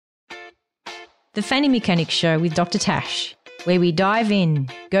The Fanny Mechanics Show with Dr. Tash, where we dive in,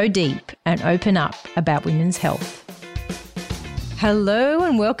 go deep and open up about women's health. Hello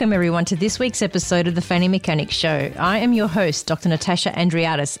and welcome everyone to this week's episode of the Fanny Mechanics Show. I am your host, Dr. Natasha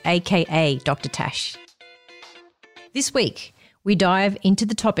Andriadis, aka Dr. Tash. This week, we dive into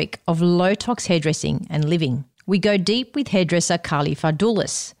the topic of low-tox hairdressing and living. We go deep with hairdresser Kalli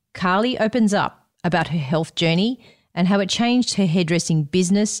Fardoulis. Kalli opens up about her health journey and how it changed her hairdressing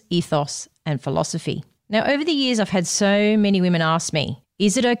business, ethos and philosophy. Now, over the years, I've had so many women ask me,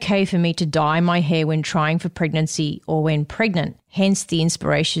 is it okay for me to dye my hair when trying for pregnancy or when pregnant? Hence the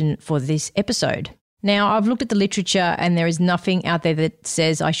inspiration for this episode. Now, I've looked at the literature and there is nothing out there that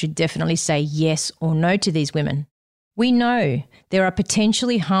says I should definitely say yes or no to these women. We know there are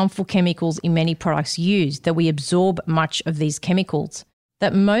potentially harmful chemicals in many products used, that we absorb much of these chemicals,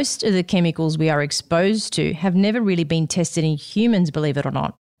 that most of the chemicals we are exposed to have never really been tested in humans, believe it or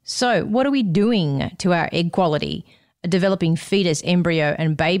not. So what are we doing to our egg quality, a developing fetus, embryo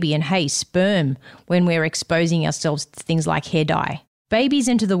and baby and, hey, sperm, when we're exposing ourselves to things like hair dye? Babies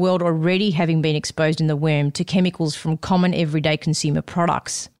enter the world already having been exposed in the womb to chemicals from common everyday consumer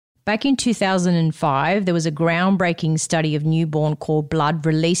products. Back in 2005, there was a groundbreaking study of newborn cord blood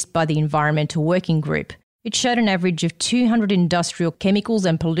released by the Environmental Working Group. It showed an average of 200 industrial chemicals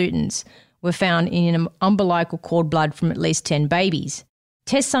and pollutants were found in an umbilical cord blood from at least 10 babies.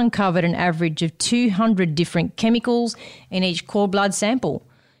 Tests uncovered an average of 200 different chemicals in each cord blood sample,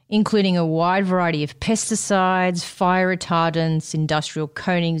 including a wide variety of pesticides, fire retardants, industrial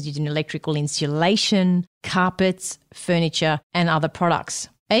coatings used in electrical insulation, carpets, furniture, and other products.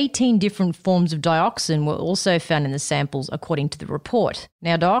 18 different forms of dioxin were also found in the samples, according to the report.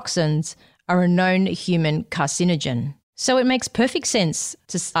 Now, dioxins are a known human carcinogen. So it makes perfect sense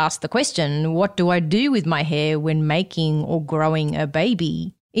to ask the question, what do I do with my hair when making or growing a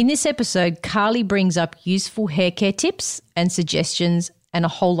baby? In this episode, Kalli brings up useful hair care tips and suggestions and a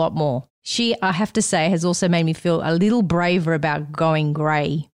whole lot more. She, I have to say, has also made me feel a little braver about going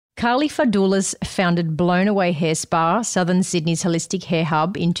grey. Kalli Fardoulis founded Blown Away Hair Spa, Southern Sydney's holistic hair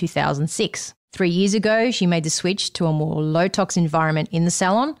hub, in 2006. 3 years ago, she made the switch to a more low-tox environment in the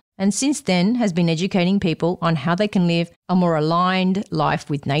salon, and since then has been educating people on how they can live a more aligned life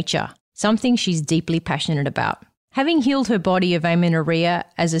with nature, something she's deeply passionate about. Having healed her body of amenorrhea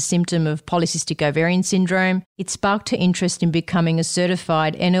as a symptom of polycystic ovarian syndrome, it sparked her interest in becoming a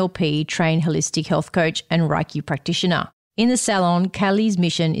certified NLP-trained holistic health coach and Reiki practitioner. In the salon, Kalli's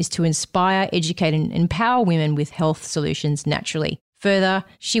mission is to inspire, educate and empower women with health solutions naturally. Further,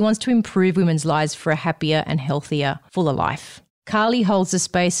 she wants to improve women's lives for a happier and healthier, fuller life. Kalli holds the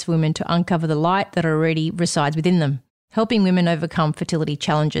space for women to uncover the light that already resides within them, helping women overcome fertility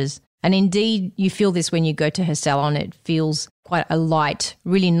challenges. And indeed, you feel this when you go to her salon. It feels quite a light,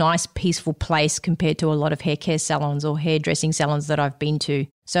 really nice, peaceful place compared to a lot of hair care salons or hairdressing salons that I've been to.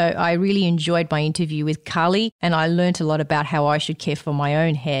 So I really enjoyed my interview with Kalli and I learnt a lot about how I should care for my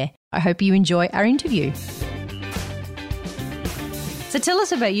own hair. I hope you enjoy our interview. So tell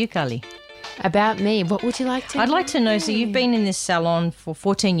us about you, Kalli. About me, what would you like to know? I'd like to know, so you've been in this salon for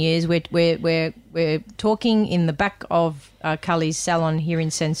 14 years. We're talking in the back of Kalli's salon here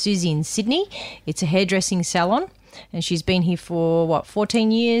in San Susi in Sydney. It's a hairdressing salon and she's been here for, 14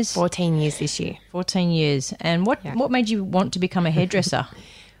 years? 14 years this year. 14 years. And what made you want to become a hairdresser?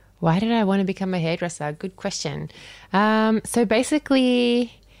 Why did I want to become a hairdresser? Good question. So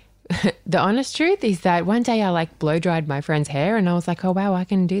basically, the honest truth is that one day I blow dried my friend's hair and I was like, oh, wow, I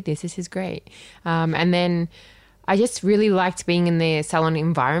can do this. This is great. And then I just really liked being in the salon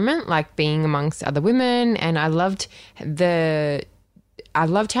environment, being amongst other women. And I loved how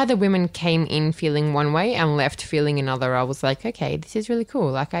the women came in feeling one way and left feeling another. I was like, okay, this is really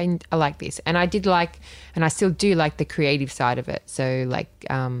cool. I like this. And I did and I still do the creative side of it. So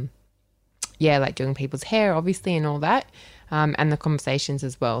doing people's hair, obviously, and all that. And the conversations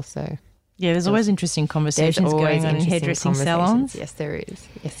as well. So yeah, there's always interesting conversations going on in hairdressing salons. Yes, there is.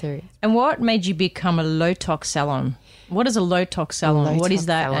 And what made you become a low-tox salon? What is a low-tox salon? What is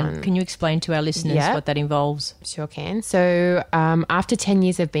that? Salon. And can you explain to our listeners what that involves? Sure can. So after 10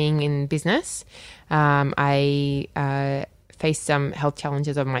 years of being in business, I faced some health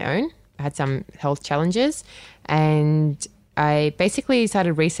challenges of my own. I had some health challenges and I basically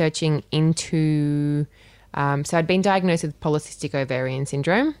started researching into so I'd been diagnosed with polycystic ovarian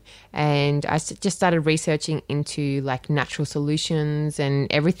syndrome and I just started researching into natural solutions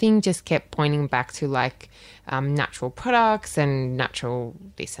and everything just kept pointing back to natural products and natural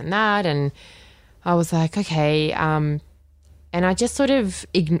this and that. And I was like, okay, And I just sort of,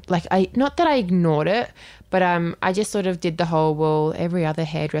 not that I ignored it, but I just sort of did the whole, well, every other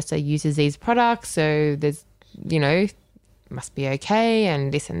hairdresser uses these products, so there's, must be okay,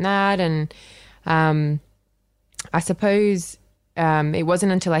 and this and that. And I suppose it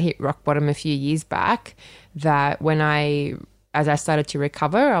wasn't until I hit rock bottom a few years back that as I started to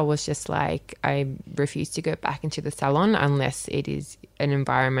recover, I was just like, I refuse to go back into the salon unless it is an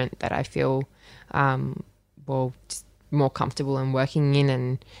environment that I feel, just more comfortable in working in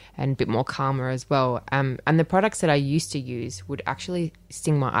and a bit more calmer as well. And the products that I used to use would actually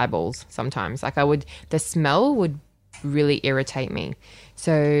sting my eyeballs sometimes. The smell would really irritate me.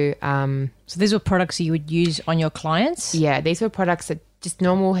 So these were products you would use on your clients? Yeah, these were products that just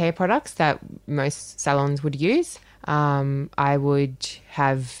normal hair products that most salons would use. I would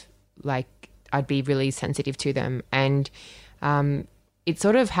have I'd be really sensitive to them. And it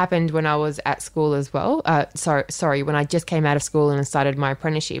sort of happened when I was at school as well. When I just came out of school and I started my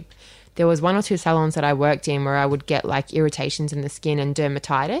apprenticeship, there was 1 or 2 salons that I worked in where I would get irritations in the skin and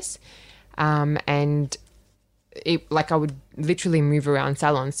dermatitis. And I would literally move around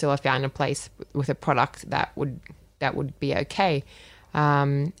salons till I found a place with a product that would be okay.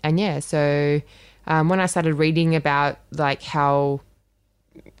 So when I started reading about how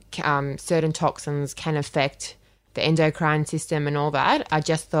certain toxins can affect the endocrine system and all that, I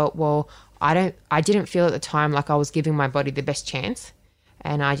just thought, well, I didn't feel at the time like I was giving my body the best chance.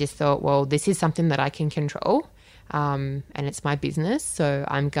 And I just thought, well, this is something that I can control, and it's my business. So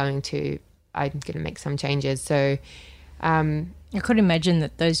I'm going to make some changes. So I could imagine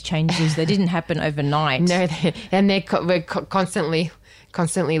that those changes, they didn't happen overnight. No, we're constantly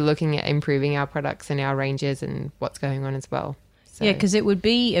looking at improving our products and our ranges and what's going on as well. So. Yeah, because it would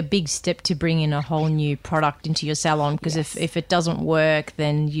be a big step to bring in a whole new product into your salon, because if it doesn't work,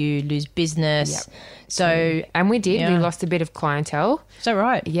 then you lose business. Yep. So, and we did. Yeah. We lost a bit of clientele. Is that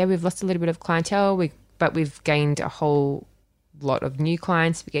right? Yeah, we've lost a little bit of clientele, but we've gained a whole lot of new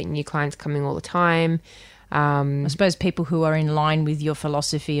clients. We get new clients coming all the time. I suppose people who are in line with your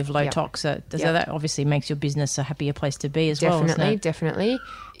philosophy of low tox, that obviously makes your business a happier place to be as well. Definitely.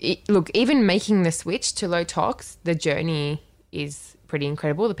 Look, even making the switch to low tox, the journey is pretty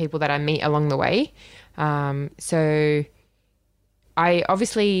incredible, the people that I meet along the way. So I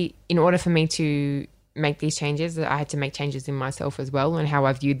obviously, in order for me to make these changes, I had to make changes in myself as well and how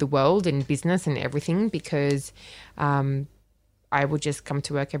I viewed the world and business and everything, because I would just come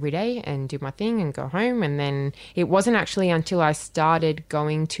to work every day and do my thing and go home. And then it wasn't actually until I started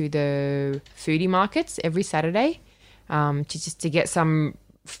going to the foodie markets every Saturday to get some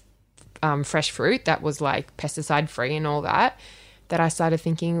fresh fruit that was pesticide free and all that I started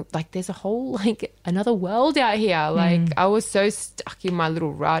thinking there's a whole another world out here. I was so stuck in my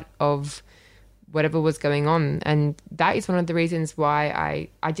little rut of whatever was going on, and that is one of the reasons why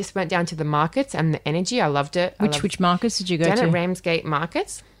I just went down to the markets and the energy. I loved it. Which markets did you go to? Down at Ramsgate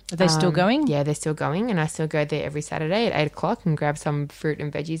markets. Are they still going? Yeah, they're still going, and I still go there every Saturday at 8:00 and grab some fruit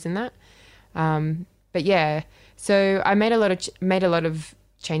and veggies and that. But yeah, so I made a lot of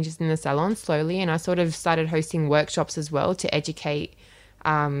changes in the salon slowly, and I sort of started hosting workshops as well to educate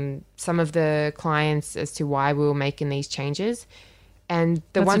some of the clients as to why we were making these changes. And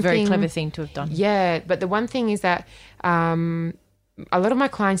that's a very clever thing to have done. Yeah, but the one thing is that a lot of my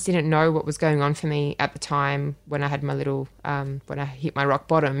clients didn't know what was going on for me at the time when I had my little when I hit my rock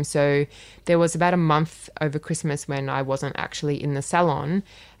bottom. So there was about a month over Christmas when I wasn't actually in the salon,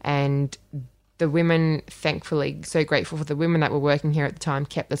 and the women, thankfully, so grateful for the women that were working here at the time,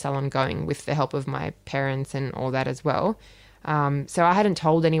 kept the salon going with the help of my parents and all that as well. So I hadn't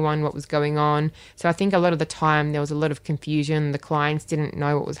told anyone what was going on. So I think a lot of the time there was a lot of confusion. The clients didn't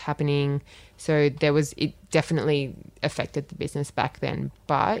know what was happening. So it definitely affected the business back then.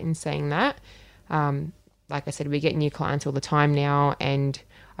 But in saying that, like I said, we get new clients all the time now, and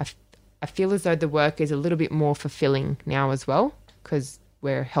I feel as though the work is a little bit more fulfilling now as well, because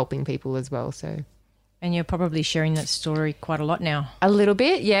we're helping people as well. So, and you're probably sharing that story quite a lot now. A little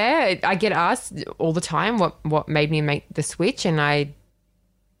bit, yeah. I get asked all the time what made me make the switch, and I,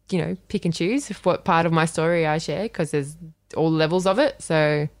 pick and choose what part of my story I share, because there's all levels of it.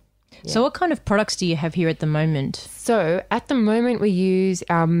 So, yeah. So what kind of products do you have here at the moment? So at the moment we use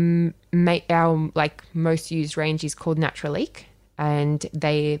our most used range is called Naturalique. And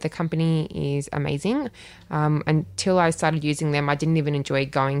the company is amazing. Until I started using them, I didn't even enjoy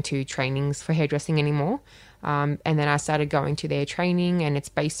going to trainings for hairdressing anymore. And then I started going to their training, and it's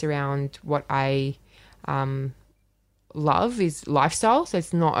based around what I love is lifestyle. So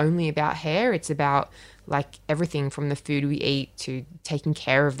it's not only about hair, it's about like everything from the food we eat to taking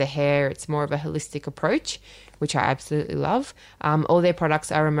care of the hair. It's more of a holistic approach, which I absolutely love. All their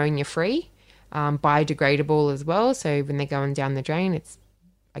products are ammonia free, biodegradable as well. So when they're going down the drain, it's,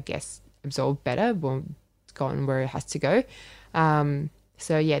 I guess, absorbed better. Well, it's gone where it has to go.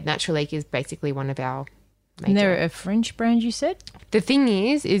 So yeah, Natural Leak is basically one of our major. And they're a French brand, you said? The thing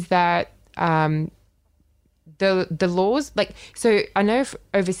is that the laws, like, so I know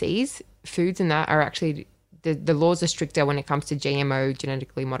overseas foods and that are actually, the laws are stricter when it comes to GMO,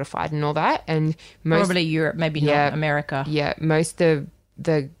 genetically modified and all that. And most, probably Europe, maybe not America. Yeah, most of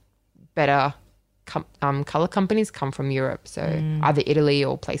the better colour companies come from Europe. So either Italy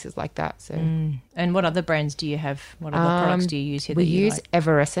or places like that. So And what other brands do you have? What other products do you use here? We use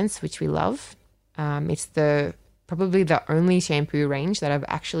Everessence, which we love. It's probably the only shampoo range that I've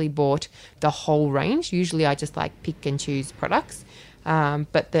actually bought the whole range. Usually I just like pick and choose products.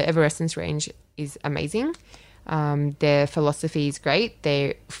 But the Everessence range is amazing. Their philosophy is great.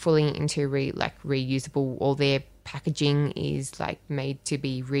 They're fully into reusable. All their packaging is like made to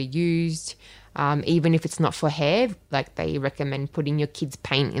be reused. Even if it's not for hair, like they recommend putting your kids'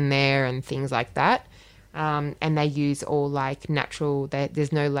 paint in there and things like that. And they use all like natural,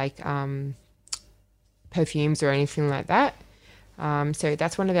 there's no like perfumes or anything like that. So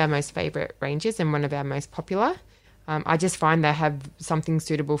that's one of our most favorite ranges and one of our most popular. I just find they have something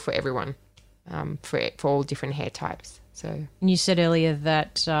suitable for everyone, for all different hair types. So, and you said earlier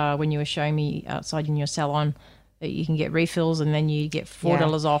that when you were showing me outside in your salon, that you can get refills and then you get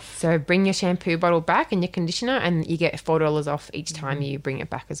 $4 off. So bring your shampoo bottle back and your conditioner and you get $4 off each time you bring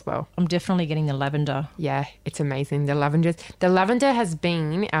it back as well. I'm definitely getting the lavender. Yeah, it's amazing. The lavender has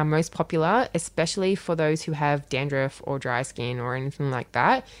been our most popular, especially for those who have dandruff or dry skin or anything like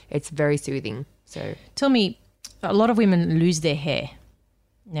that. It's very soothing. So tell me, a lot of women lose their hair.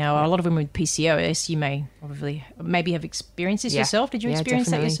 Now, a lot of women with PCOS, you may maybe have experienced this yourself. Did you experience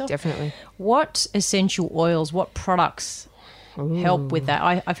that yourself? Definitely. What essential oils, what products help with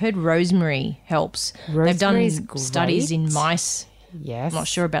that? I've heard rosemary helps. They've done studies in mice. Yes. I'm not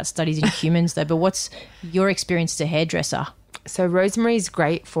sure about studies in humans though, but what's your experience as a hairdresser? So rosemary is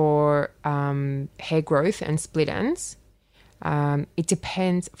great for hair growth and split ends. It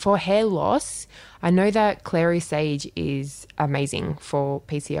depends. For hair loss, I know that clary sage is amazing for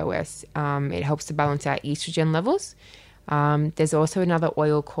PCOS. It helps to balance out estrogen levels. There's also another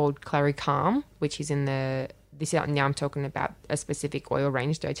oil called Clary Calm, which is now I'm talking about a specific oil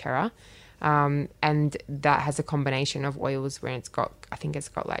range, doTERRA. And that has a combination of oils where I think it's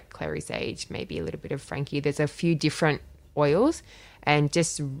got like clary sage, maybe a little bit of Frankie. There's a few different oils, and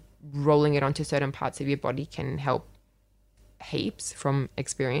just rolling it onto certain parts of your body can help heaps from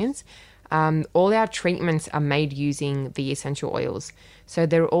experience. All our treatments are made using the essential oils. So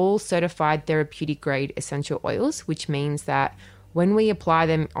they're all certified therapeutic grade essential oils, which means that when we apply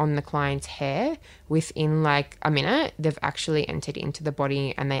them on the client's hair, within like a minute, they've actually entered into the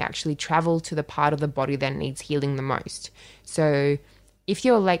body and they actually travel to the part of the body that needs healing the most. So if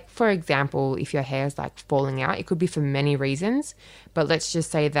you're like, for example, if your hair is like falling out, it could be for many reasons, but let's just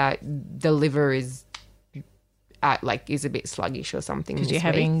say that the liver is a bit sluggish or something. Because you're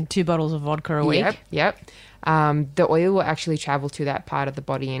having 2 bottles of vodka a week. Yep. The oil will actually travel to that part of the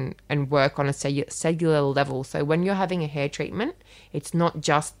body and work on a cellular level. So when you're having a hair treatment, it's not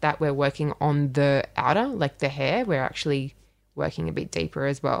just that we're working on the outer, like the hair, we're actually working a bit deeper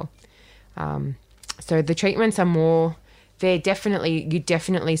as well. So the treatments are more, you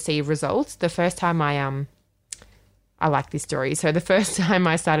definitely see results. The first time I like this story. So the first time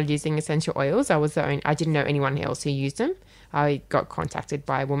I started using essential oils, I didn't know anyone else who used them. I got contacted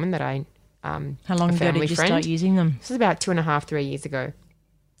by a woman that how long ago did you start using them? This was about 2.5, 3 years ago.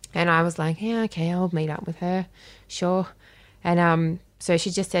 And I was like, yeah, okay, I'll meet up with her. Sure. And so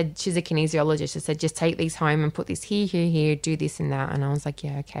she just said, she's a kinesiologist. She said, just take these home and put this here, do this and that. And I was like,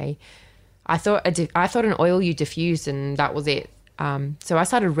 yeah, okay. I thought an oil you diffused and that was it. So I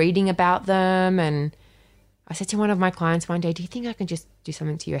started reading about them, and I said to one of my clients one day, do you think I can just do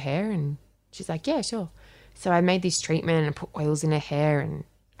something to your hair? And she's like, yeah, sure. So I made this treatment and put oils in her hair, and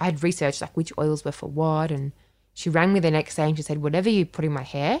I had researched like which oils were for what. And she rang me the next day and she said, whatever you put in my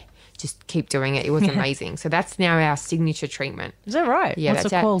hair, just keep doing it. It was amazing. So that's now our signature treatment. Is that right? Yeah. What's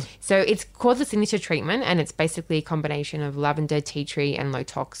it called? So it's called the signature treatment, and it's basically a combination of lavender, tea tree and low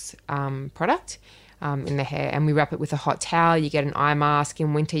tox product in the hair. And we wrap it with a hot towel. You get an eye mask.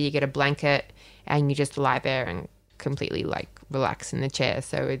 In winter, you get a blanket, and you just lie there and completely like relax in the chair.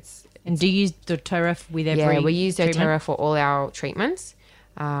 So it's... And do you use doTERRA with every Yeah, we use treatment? doTERRA for all our treatments.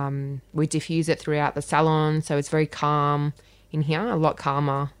 We diffuse it throughout the salon, so it's very calm in here, a lot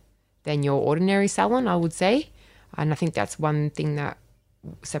calmer than your ordinary salon, I would say. And I think that's one thing that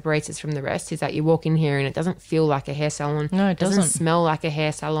separates us from the rest, is that you walk in here and it doesn't feel like a hair salon. No, it doesn't. Smell like a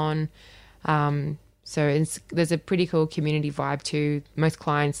hair salon. So there's a pretty cool community vibe too. Most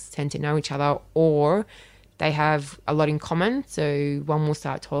clients tend to know each other, or they have a lot in common. So one will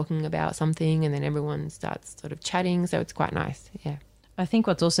start talking about something and then everyone starts sort of chatting. So it's quite nice. Yeah. I think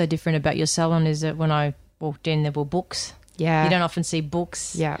what's also different about your salon is that when I walked in, there were books. Yeah. You don't often see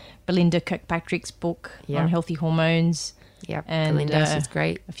books. Yeah. Belinda Kirkpatrick's book on healthy hormones. Yeah. And Belinda's is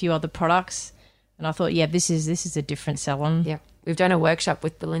great. A few other products. And I thought, this is a different salon. Yeah. We've done a workshop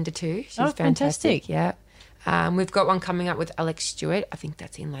with Belinda too. She's fantastic. Yeah. We've got one coming up with Alex Stewart. I think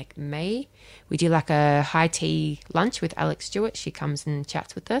that's in like May. We do like a high tea lunch with Alex Stewart. She comes and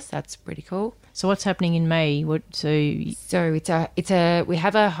chats with us. That's pretty cool. So what's happening in May? So we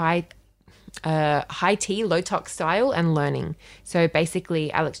have a high tea, low tox style and learning. So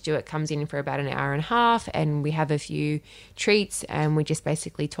basically Alex Stewart comes in for about an hour and a half and we have a few treats and we just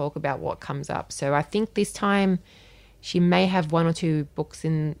basically talk about what comes up. So I think this time she may have 1 or 2 books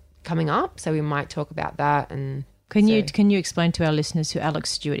coming up, so we might talk about that. And can you explain to our listeners who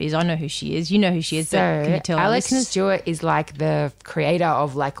Alex Stewart is? I know who she is. You know who she is. So but can you tell Alex our listeners? Stewart is like the creator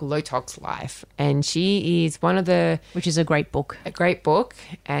of like Low Tox Life, and she is which is a great book,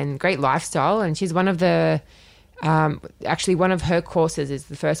 and great lifestyle. And she's one of the actually one of her courses is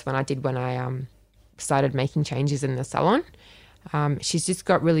the first one I did when I started making changes in the salon. She's just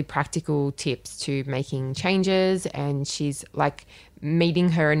got really practical tips to making changes, and she's like meeting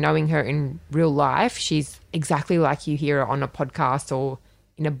her and knowing her in real life. She's exactly like you hear her on a podcast or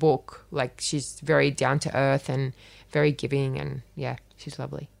in a book. Like she's very down to earth and very giving, and yeah, she's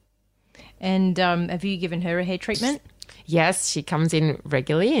lovely. And have you given her a hair treatment? Yes, she comes in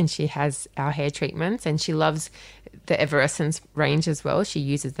regularly and she has our hair treatments, and she loves the Everessence range as well. She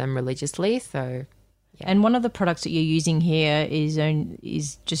uses them religiously, so... Yeah. And one of the products that you're using here is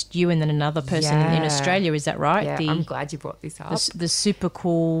just you and then another person in Australia. Is that right? Yeah, I'm glad you brought this up. The super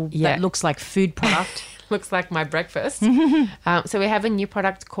cool, that looks like food product. Looks like my breakfast. So we have a new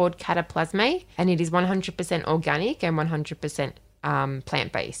product called Cataplasme, and it is 100% organic and 100%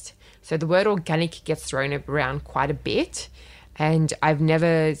 plant-based. So the word organic gets thrown around quite a bit. And I've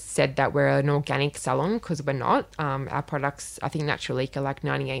never said that we're an organic salon, because we're not. Our products, I think Naturalic are like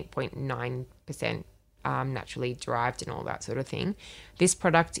 98.9% naturally derived and all that sort of thing. This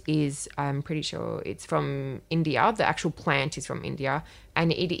product is, I'm pretty sure it's from India. The actual plant is from India,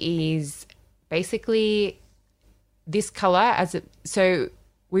 and it is basically this color so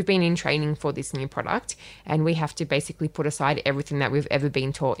we've been in training for this new product, and we have to basically put aside everything that we've ever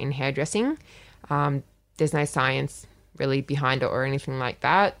been taught in hairdressing. There's no science really behind it or anything like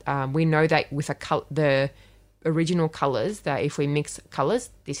that. We know that with the original colors, that if we mix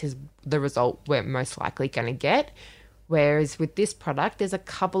colors, this is the result we're most likely going to get. Whereas with this product, there's a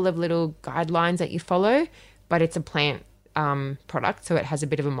couple of little guidelines that you follow, but it's a plant product, so it has a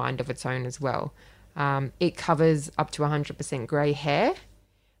bit of a mind of its own as well. It covers up to 100% grey hair,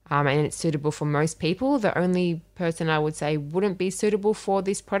 and it's suitable for most people. The only person I would say wouldn't be suitable for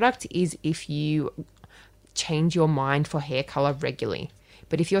this product is if you change your mind for hair color regularly.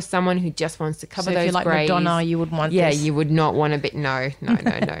 But if you're someone who just wants to cover those greys... So if you're like greys, Madonna, you would want this. Yeah, you would not want a bit... No.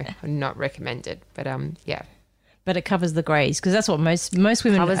 Not recommended. But, yeah. But it covers the greys, because that's what most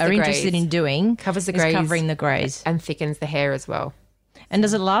women are interested in doing. Covers the greys. Covering the greys. And thickens the hair as well. And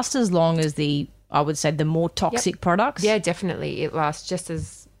does it last as long as the more toxic products? Yeah, definitely. It lasts just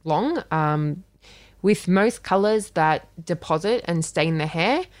as long. With most colours that deposit and stain the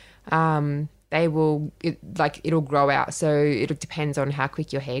hair... it'll grow out. So it depends on how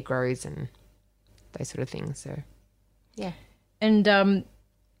quick your hair grows and those sort of things. So, yeah. And I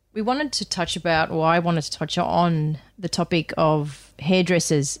wanted to touch on the topic of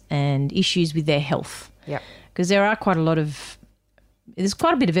hairdressers and issues with their health. Yeah. Because there's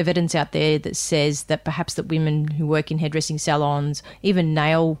quite a bit of evidence out there that says that perhaps that women who work in hairdressing salons, even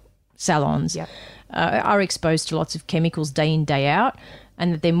nail salons, are exposed to lots of chemicals day in, day out,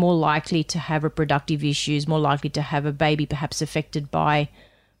 and that they're more likely to have reproductive issues, more likely to have a baby perhaps affected by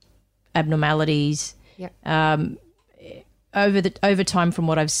abnormalities. Over time, from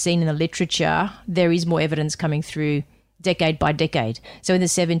what I've seen in the literature, there is more evidence coming through decade by decade. So in the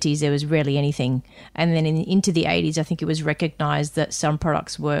 70s, there was rarely anything. And then into the 80s, I think it was recognised that some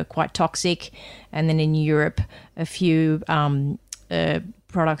products were quite toxic. And then in Europe, a few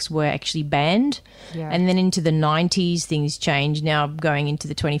products were actually banned. And then into the 90s, things changed. Now going into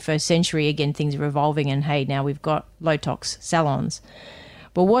the 21st century, again, things are evolving, and hey, now we've got low tox salons.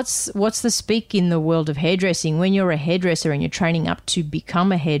 But what's the speak in the world of hairdressing when you're a hairdresser and you're training up to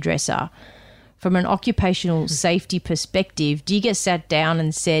become a hairdresser? From an occupational safety perspective, do you get sat down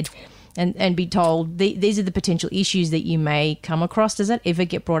and said and be told these are the potential issues that you may come across? Does that ever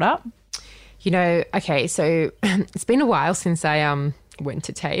get brought up? Okay, so it's been a while since I went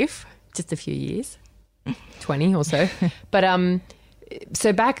to TAFE, just a few years, 20 or so. But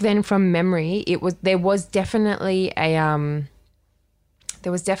so back then, from memory, there was definitely a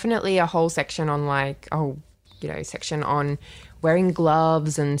whole section on section on wearing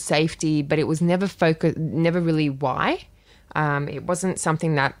gloves and safety, but it was never really why. It wasn't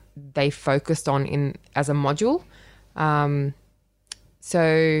something that they focused on as a module.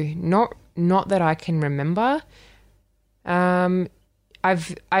 So not that I can remember. I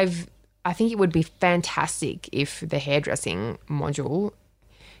think it would be fantastic if the hairdressing module,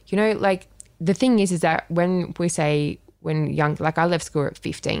 the thing is that when young, I left school at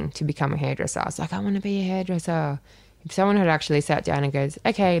 15 to become a hairdresser. I was like, I want to be a hairdresser. If someone had actually sat down and goes,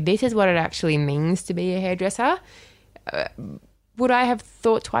 okay, this is what it actually means to be a hairdresser, would I have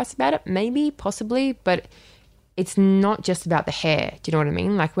thought twice about it? Maybe, possibly, but it's not just about the hair. Do you know what I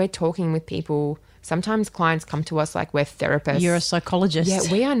mean? Like, we're talking with people. Sometimes clients come to us like we're therapists. You're a psychologist. Yeah,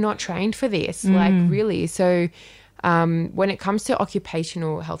 we are not trained for this, like really. So when it comes to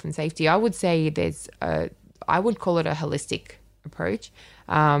occupational health and safety, I would say I would call it a holistic approach.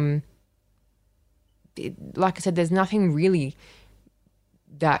 Like I said, there's nothing really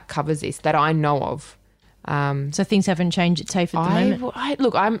that covers this that I know of. So things haven't changed at TAFE at the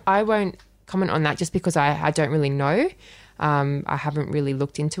moment? I won't comment on that just because I don't really know. I haven't really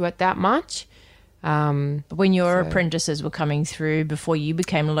looked into it that much. But when your apprentices were coming through before you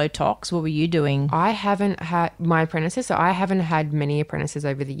became low tox, what were you doing? I haven't had my apprentices, so I haven't had many apprentices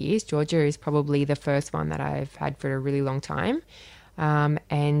over the years. Georgia is probably the first one that I've had for a really long time.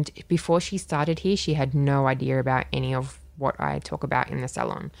 And before she started here, she had no idea about any of what I talk about in the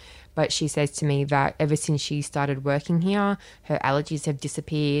salon. But she says to me that ever since she started working here, her allergies have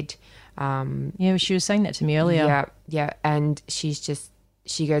disappeared. Yeah, she was saying that to me earlier. Yeah. And she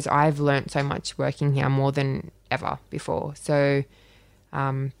goes, I've learnt so much working here more than ever before. So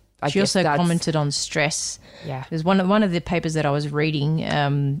she also commented on stress. Yeah. There's one of the papers that I was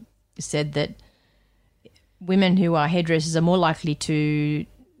reading said that women who are hairdressers are more likely to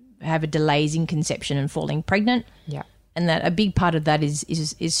have a delays in conception and falling pregnant. Yeah. And that a big part of that is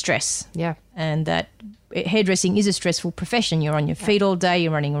stress. Yeah. And that hairdressing is a stressful profession. You're on your feet all day,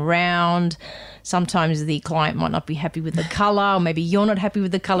 you're running around. Sometimes the client might not be happy with the colour, or maybe you're not happy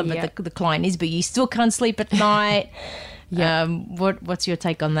with the colour, but the client is, but you still can't sleep at night. Yeah. What's your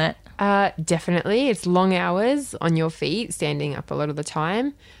take on that? Definitely. It's long hours on your feet, standing up a lot of the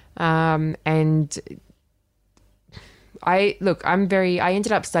time. And I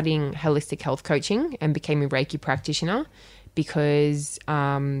ended up studying holistic health coaching and became a Reiki practitioner because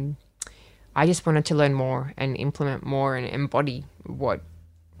I just wanted to learn more and implement more and embody what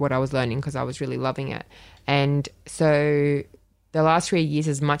I was learning because I was really loving it. And so the last 3 years,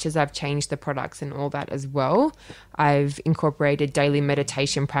 as much as I've changed the products and all that as well, I've incorporated daily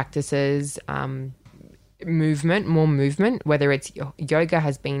meditation practices, more movement, whether it's yoga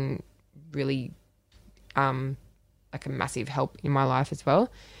has been really like a massive help in my life as well.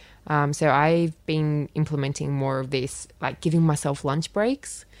 So I've been implementing more of this, like giving myself lunch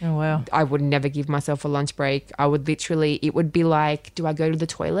breaks. Oh, wow. I would never give myself a lunch break. I would it would be like, do I go to the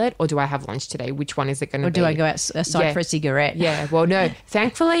toilet or do I have lunch today? Which one is it going to be? Or do I go outside for a cigarette? Yeah, well, no.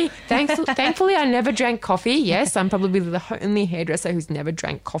 Thankfully, I never drank coffee. Yes, I'm probably the only hairdresser who's never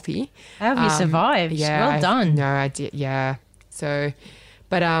drank coffee. How have you survived? Yeah, well done. No, I did. Yeah. So,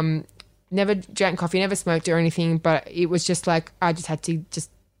 but never drank coffee, never smoked or anything. But it was just like I just had to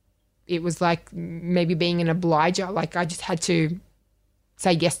it was like maybe being an obliger. Like I just had to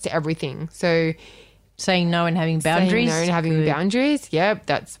say yes to everything. So saying no and having boundaries. Saying no and having boundaries. Yeah,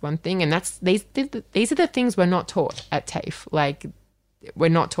 that's one thing. And these are the things we're not taught at TAFE. Like we're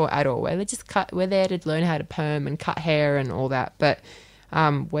not taught at all. We're there to learn how to perm and cut hair and all that. But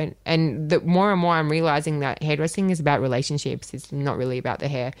more and more I'm realizing that hairdressing is about relationships. It's not really about the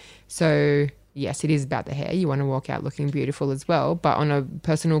hair. So yes, it is about the hair. You want to walk out looking beautiful as well. But on a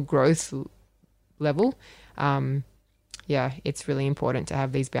personal growth level, it's really important to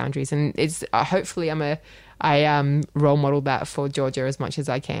have these boundaries. And it's hopefully I role model that for Georgia as much as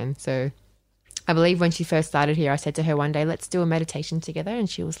I can. So I believe when she first started here, I said to her one day, let's do a meditation together. And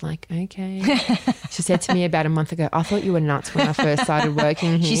she was like, okay. She said to me about a month ago, I thought you were nuts when I first started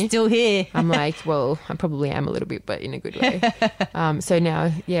working here. She's still here. I'm like, well, I probably am a little bit, but in a good way. So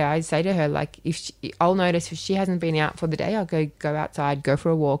now, I say to her, like, I'll notice if she hasn't been out for the day, I'll go outside, go for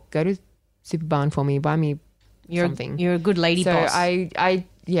a walk, go to Super Barn for me, buy me something. You're a good lady boss. I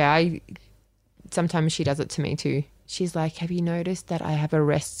sometimes she does it to me too. She's like, have you noticed that I have a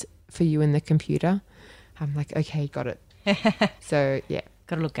rest for you in the computer? I'm like, okay, got it. So, yeah.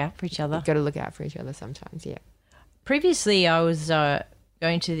 Got to look out for each other. Got to look out for each other sometimes, yeah. Previously, I was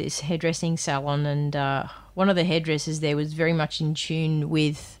going to this hairdressing salon, and one of the hairdressers there was very much in tune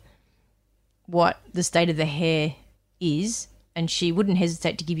with what the state of the hair is, and she wouldn't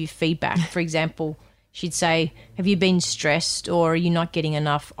hesitate to give you feedback. For example, she'd say, have you been stressed, or are you not getting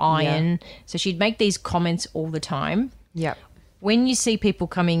enough iron? Yeah. So she'd make these comments all the time. Yeah. When you see people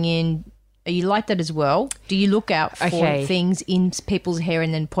coming in, are you like that as well? Do you look out for things in people's hair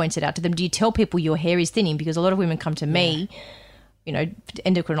and then point it out to them? Do you tell people your hair is thinning? Because a lot of women come to me,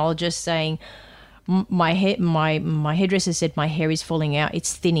 endocrinologists saying, my hairdresser said my hair is falling out.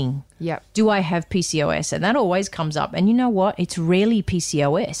 It's thinning. Yeah. Do I have PCOS? And that always comes up. And you know what? It's rarely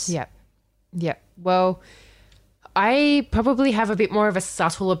PCOS. Yeah. Yeah. Well, I probably have a bit more of a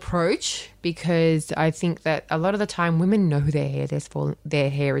subtle approach because I think that a lot of the time women know their hair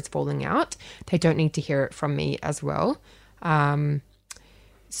is falling out. They don't need to hear it from me as well.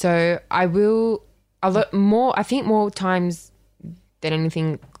 So I will I think more times than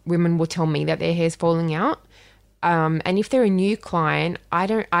anything, women will tell me that their hair is falling out. And if they're a new client,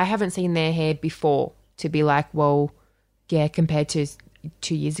 I haven't seen their hair before to be like, well, yeah, compared to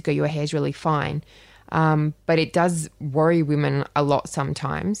 2 years ago, your hair's really fine. But it does worry women a lot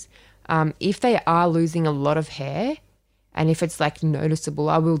sometimes. If they are losing a lot of hair and if it's like noticeable,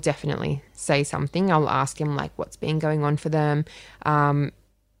 I will definitely say something. I'll ask them like what's been going on for them.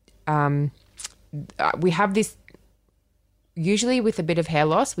 We have this, usually with a bit of hair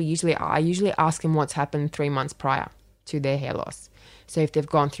loss, I usually ask them what's happened 3 months prior to their hair loss. So if they've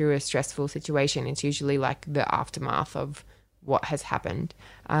gone through a stressful situation, it's usually like the aftermath of what has happened.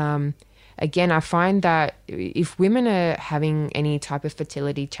 Again, I find that if women are having any type of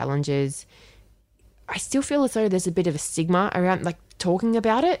fertility challenges, I still feel as though there's a bit of a stigma around like talking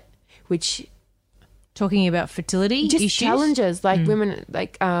about it, which... Talking about fertility just issues? Challenges, like women,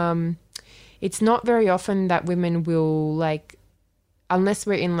 like it's not very often that women will like, unless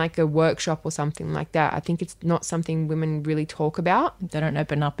we're in like a workshop or something like that, I think it's not something women really talk about. They don't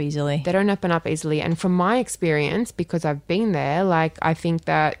open up easily. And from my experience, because I've been there, like I think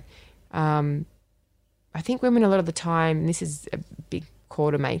that I think women a lot of the time, and this is a big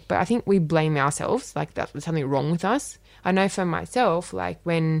call to make, but I think we blame ourselves, like that there's something wrong with us. I know for myself, like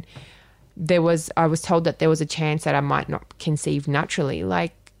when I was told that there was a chance that I might not conceive naturally,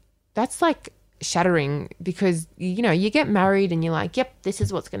 like that's like shattering because, you know, you get married and you're like, yep, this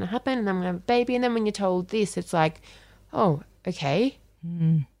is what's going to happen and I'm going to have a baby. And then when you're told this, it's like, oh, okay.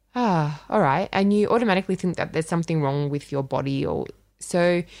 All right. And you automatically think that there's something wrong with your body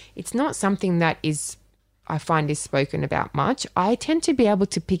so it's not something that I find is spoken about much. I tend to be able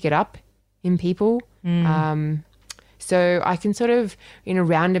to pick it up in people. So I can sort of, in a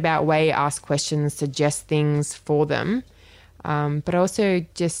roundabout way, ask questions, suggest things for them. But also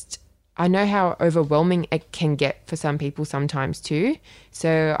I know how overwhelming it can get for some people sometimes too.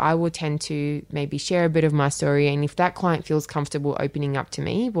 So I will tend to maybe share a bit of my story. And if that client feels comfortable opening up to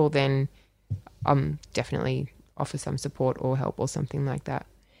me, well, then definitely offer some support or help or something like that.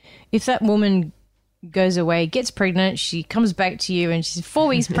 If that woman goes away, gets pregnant, she comes back to you and she's 4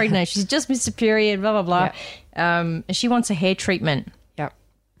 weeks pregnant, she's just missed a period, blah, blah, blah, and she wants a hair treatment. Yep.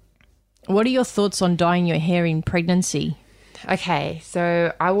 What are your thoughts on dyeing your hair in pregnancy? Okay,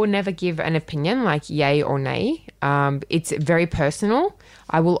 so I will never give an opinion like yay or nay. It's very personal.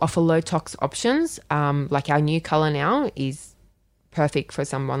 I will offer low tox options. Like our new colour now is perfect for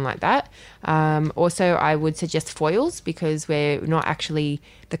someone like that. Also, I would suggest foils because we're not actually,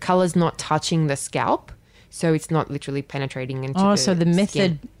 the colour's not touching the scalp. So it's not literally penetrating into the so the method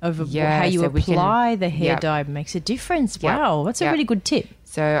skin. Of how you apply the hair dye makes a difference. Yep. Wow, that's a really good tip.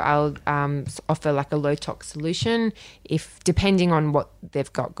 So I'll offer like a low tox solution depending on what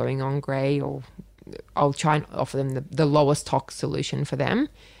they've got going on, grey, or I'll try and offer them the lowest tox solution for them.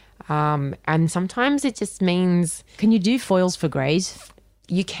 And sometimes it just means... Can you do foils for greys?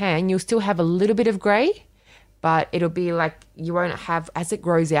 You can. You'll still have a little bit of grey, but it'll be like you won't have, as it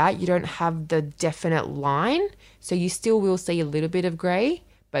grows out, you don't have the definite line. So you still will see a little bit of grey,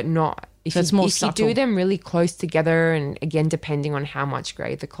 but not if So it's more if subtle. you do them really close together, and again, depending on how much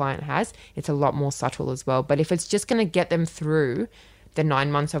grey the client has, it's a lot more subtle as well. But if it's just going to get them through the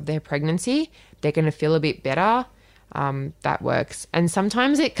 9 months of their pregnancy, they're going to feel a bit better. That works. And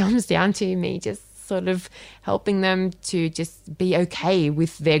sometimes it comes down to me just sort of helping them to just be okay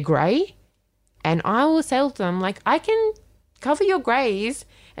with their grey. And I will say to them, like, I can cover your greys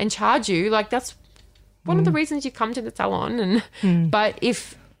and charge you. Like, that's one of the reasons you come to the salon. But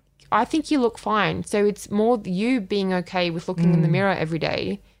if I think you look fine. So it's more you being okay with looking in the mirror every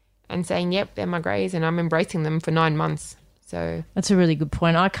day and saying, yep, they're my greys, and I'm embracing them for 9 months. So That's a really good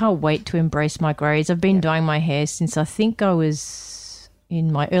point. I can't wait to embrace my greys. I've been dyeing my hair since I think I was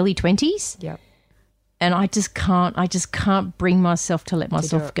in my early 20s. Yep. And I just can't bring myself to let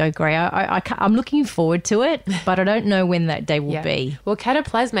myself go grey. I'm looking forward to it, but I don't know when that day will be. Well,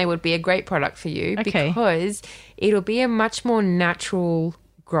 cataplasma would be a great product for you because it'll be a much more natural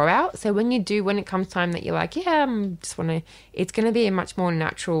grow out. So when it comes time that you're like, it's going to be a much more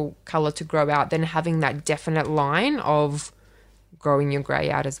natural colour to grow out than having that definite line of growing your grey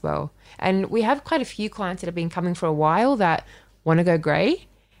out as well. And we have quite a few clients that have been coming for a while that want to go grey,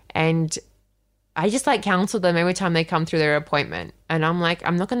 and I just like counsel them every time they come through their appointment. And I'm like,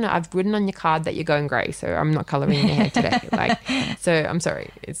 I've written on your card that you're going grey, so I'm not colouring your hair today. So I'm sorry,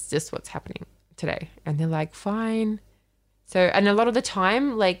 it's just what's happening today. And they're like, fine. So, and a lot of the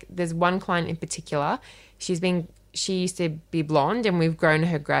time, like, there's one client in particular, she used to be blonde, and we've grown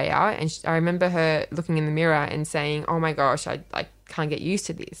her grey out. And I remember her looking in the mirror and saying, oh my gosh, I can't get used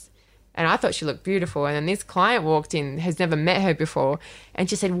to this. And I thought she looked beautiful. And then this client walked in, has never met her before, and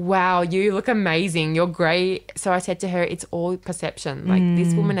she said, wow, you look amazing. You're grey. So I said to her, it's all perception. Like,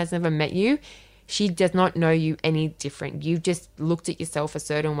 this woman has never met you. She does not know you any different. You've just looked at yourself a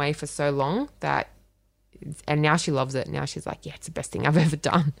certain way for so long and now she loves it. Now she's like, yeah, it's the best thing I've ever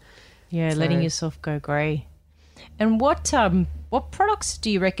done. Yeah, letting yourself go grey. And what products do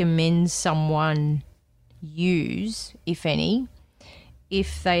you recommend someone use, if any,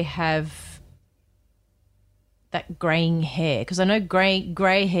 if they have that greying hair? Because I know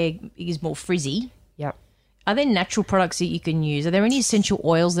grey hair is more frizzy. Yep. Are there natural products that you can use? Are there any essential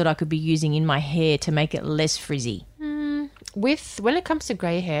oils that I could be using in my hair to make it less frizzy? When it comes to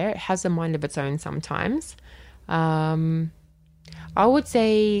grey hair, it has a mind of its own sometimes. I would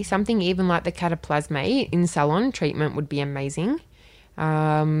say something even like the cataplasma in salon treatment would be amazing.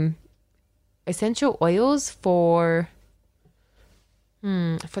 Essential oils for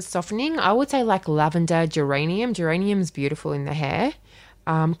softening, I would say like lavender, geranium. Geranium's beautiful in the hair.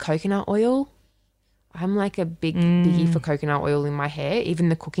 Coconut oil. I'm like a biggie for coconut oil in my hair, even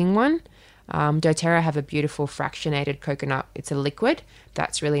the cooking one. doTERRA have a beautiful fractionated coconut. It's a liquid.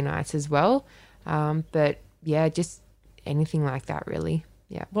 That's really nice as well. But yeah, just anything like that really.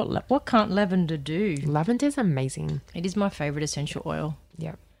 Yeah. What can't lavender do? Lavender's amazing. It is my favourite essential oil.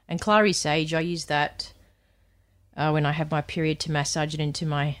 Yeah. And clary sage, I use that when I have my period to massage it into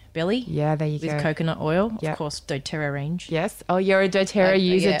my belly. Yeah, there you go. With coconut oil. Yep. Of course, doTERRA range. Yes. Oh, you're a doTERRA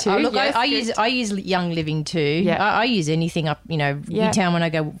user too? Look, yes, I use Young Living too. Yeah. I use anything up, Newtown when I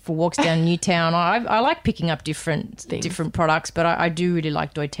go for walks down Newtown. I like picking up different products, but I do really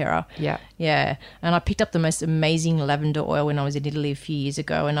like doTERRA. Yeah. Yeah. And I picked up the most amazing lavender oil when I was in Italy a few years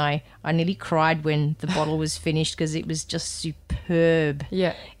ago, and I nearly cried when the bottle was finished because it was just superb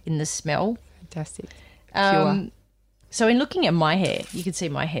in the smell. Fantastic. Pure. So in looking at my hair, you can see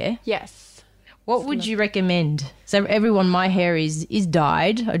my hair. Yes. What would you recommend? So everyone, my hair is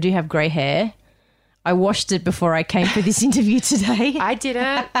dyed. I do have grey hair. I washed it before I came for this interview today. I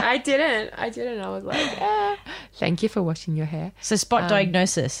didn't. I was like, thank you for washing your hair. So spot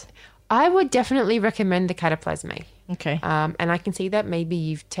diagnosis. I would definitely recommend the cataplasma. Okay. And I can see that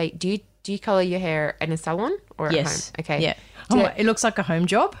maybe do you colour your hair in a salon or at home? Okay. Yeah. It looks like a home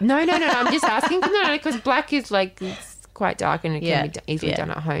job. No. I'm just asking. No, because black is like it's quite dark and it can be easily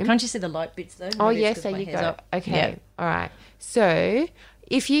done at home. Can't you see the light bits though? Oh, yes, there you go. Up. Okay. Yeah. All right. So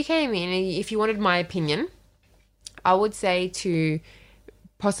if you came in and if you wanted my opinion, I would say to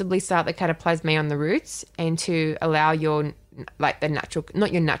possibly start the cataplasma on the roots and to allow your, like the natural,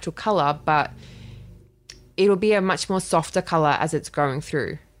 not your natural colour, but it'll be a much more softer colour as it's growing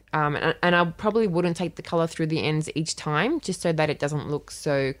through. And I probably wouldn't take the colour through the ends each time just so that it doesn't look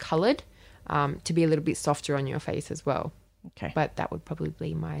so coloured, to be a little bit softer on your face as well. Okay. But that would probably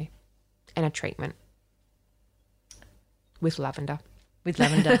be and a treatment with lavender. With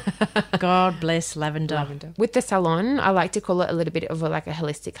lavender. God bless lavender. With the salon, I like to call it a little bit of a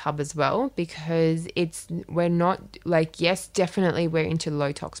holistic hub as well, because we're not like, yes, definitely we're into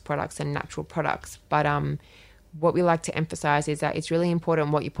low tox products and natural products, but what we like to emphasize is that it's really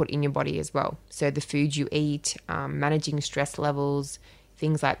important what you put in your body as well. So the food you eat, managing stress levels,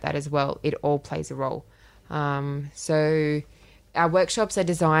 things like that as well, it all plays a role. So our workshops are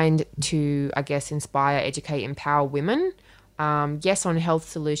designed to, I guess, inspire, educate, empower women. Yes, on health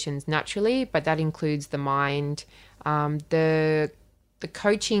solutions naturally, but that includes the mind. The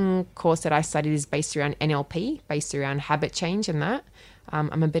coaching course that I studied is based around NLP, based around habit change and that.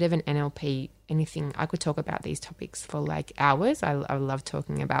 I'm a bit of an NLP, anything. I could talk about these topics for like hours. I love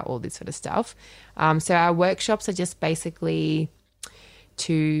talking about all this sort of stuff. So our workshops are just basically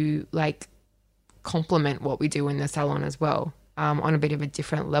to like complement what we do in the salon as well, on a bit of a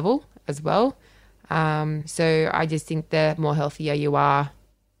different level as well. So I just think the more healthier you are,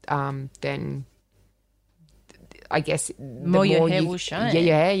 then I guess the more your hair will shine.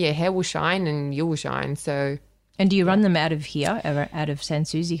 Yeah, your hair will shine and you will shine. So. And do you run them out of here, out of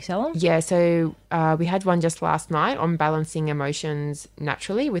Sanssouci Salon? Yeah, so we had one just last night on balancing emotions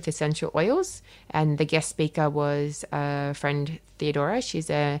naturally with essential oils, and the guest speaker was a friend, Theodora. She's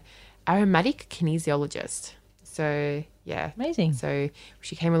a aromatic kinesiologist. So yeah, amazing. So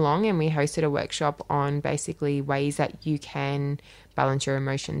she came along and we hosted a workshop on basically ways that you can balance your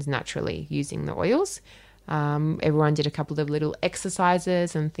emotions naturally using the oils. Everyone did a couple of little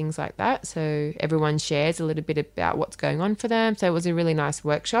exercises and things like that. So everyone shares a little bit about what's going on for them. So it was a really nice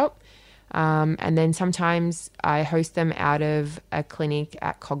workshop. And then sometimes I host them out of a clinic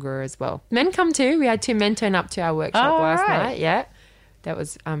at Kogarah as well. Men come too. We had 2 men turn up to our workshop last night. Yeah. That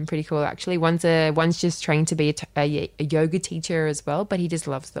was pretty cool actually. One's just trained to be a yoga teacher as well, but he just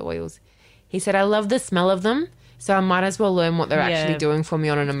loves the oils. He said, I love the smell of them, so I might as well learn what they're actually doing for me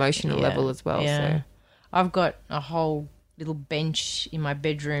on an emotional level as well. Yeah. So I've got a whole little bench in my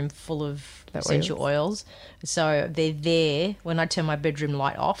bedroom full of essential oils. So they're there. When I turn my bedroom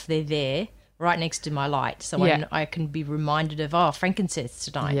light off, they're there right next to my light. So I can be reminded of, frankincense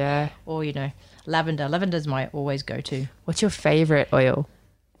tonight. Yeah. Or, lavender. Lavender's my always go-to. What's your favourite oil?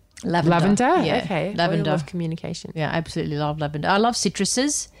 Lavender? Yeah. Okay. Lavender. Oil of communication. Yeah, absolutely love lavender. I love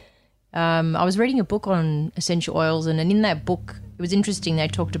citruses. I was reading a book on essential oils, and in that book, it was interesting. They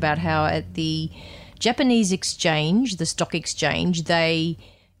talked about how at the Japanese exchange, the stock exchange, they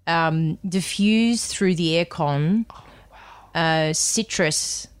diffuse through the aircon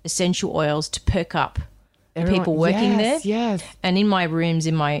citrus essential oils to perk up the people working there. Yes. And in my rooms,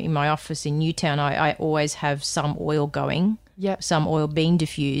 in my office in Newtown, I always have some oil going. Yep. Some oil being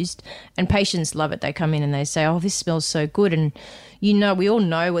diffused, and patients love it. They come in and they say, oh, this smells so good. And, we all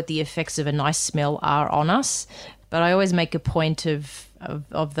know what the effects of a nice smell are on us, but I always make a point of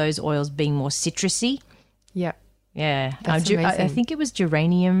those oils being more citrusy. Yeah. Yeah. That's amazing. I think it was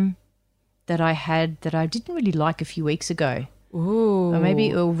geranium that I had that I didn't really like a few weeks ago. Ooh. Or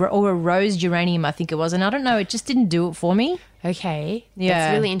maybe or a rose geranium, I think it was. And I don't know, it just didn't do it for me. Okay. Yeah.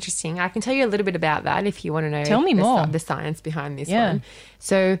 That's really interesting. I can tell you a little bit about that if you want to know. Tell me more. The science behind this one.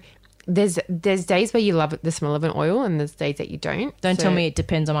 So there's days where you love the smell of an oil and there's days that you don't. Don't tell me it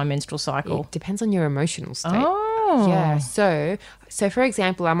depends on my menstrual cycle. It depends on your emotional state. Oh. Yeah. So for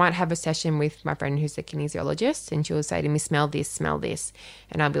example, I might have a session with my friend who's a kinesiologist and she'll say to me, smell this.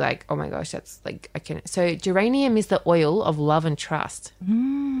 And I'll be like, oh my gosh, that's like, I can. So geranium is the oil of love and trust.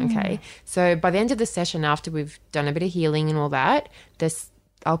 Okay. So by the end of the session, after we've done a bit of healing and all that,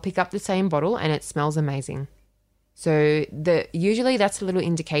 I'll pick up the same bottle and it smells amazing. So usually that's a little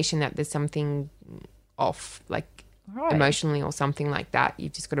indication that there's something off, like emotionally or something like that.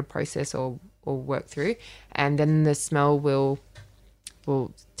 You've just got to process or work through, and then the smell will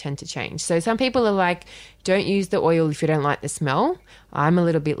tend to change. So some people are like, don't use the oil if you don't like the smell. I'm a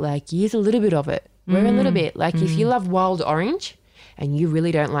little bit like, use a little bit of it. Wear a little bit. Like if you love wild orange and you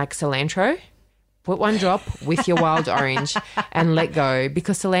really don't like cilantro, put 1 drop with your wild orange and let go,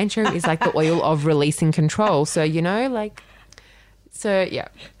 because cilantro is like the oil of release and control. So, yeah.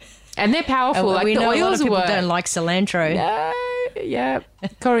 And they're powerful. Like we the know oils a lot of people work. don't like cilantro. No, yeah.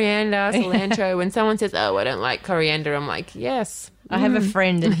 Coriander, cilantro. When someone says, oh, I don't like coriander, I'm like, yes. I have a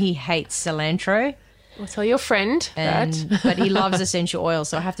friend and he hates cilantro. Well, tell your friend that. But he loves essential oil,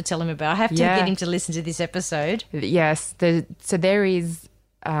 so I have to tell him about it. I have to get him to listen to this episode. Yes. So there is...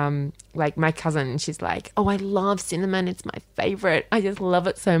 like my cousin, she's like, oh, I love cinnamon, it's my favorite, I just love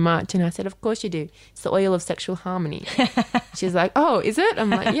it so much. And I said, of course you do, it's the oil of sexual harmony. She's like, oh, is it? I'm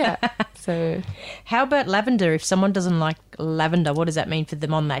like, yeah. So how about lavender? If someone doesn't like lavender, what does that mean for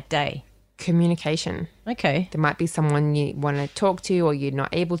them on that day? Communication. Okay. There might be someone you want to talk to, or you're not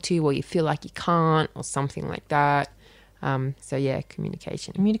able to, or you feel like you can't, or something like that. So yeah,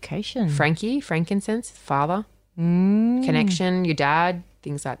 communication. Frankincense, father, connection, your dad,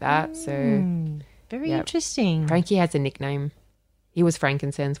 things like that. So Very interesting. Frankie has a nickname. He was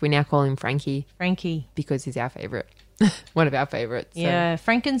frankincense. We now call him Frankie. Frankie. Because he's our favourite. One of our favourites. So. Yeah,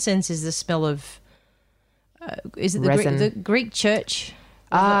 frankincense is the smell of, is it the Greek church?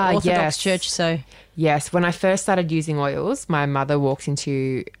 Orthodox church, so. Yes, when I first started using oils, my mother walked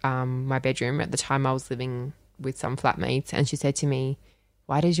into my bedroom. At the time I was living with some flatmates, and she said to me,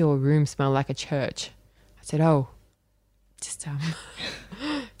 "Why does your room smell like a church?" I said, "Oh, just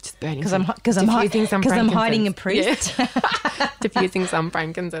burning because I'm hiding a priest." Yeah. Diffusing some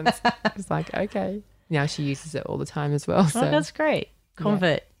frankincense. It's like, okay. Now she uses it all the time as well. So. Oh, that's great.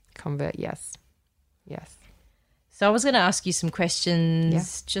 Convert. Yeah. Convert, yes. Yes. So I was going to ask you some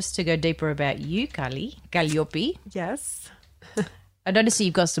questions just to go deeper about you, Calliope. Yes. I noticed that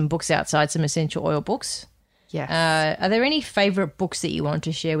you've got some books outside, some essential oil books. Yes. Are there any favourite books that you want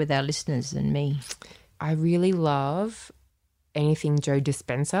to share with our listeners and me? I really love anything Joe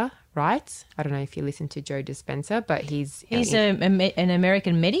Dispenza writes. I don't know if you listen to Joe Dispenza, but he's an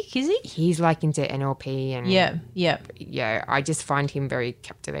American medic, is he? He's like into NLP and yeah. I just find him very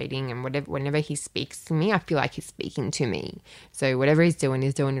captivating, and whenever he speaks to me, I feel like he's speaking to me. So whatever he's doing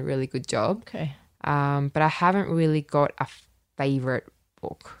a really good job. Okay. But I haven't really got a favorite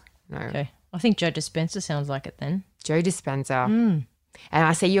book. No. Okay. I think Joe Dispenza sounds like it then. Joe Dispenza. And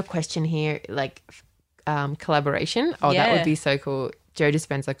I see your question here, like collaboration. Oh, that would be so cool. Joe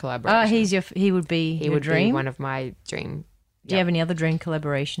Dispenza collaboration. Oh, he would be your dream? Be one of my dream. Do you have any other dream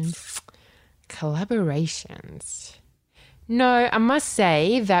collaborations? Collaborations? No, I must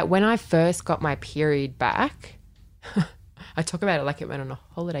say that when I first got my period back, I talk about it like it went on a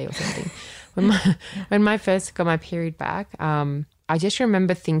holiday or something. when I first got my period back, I just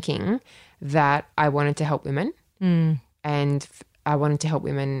remember thinking that I wanted to help women and I wanted to help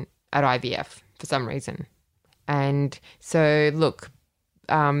women at IVF for some reason. And so, look,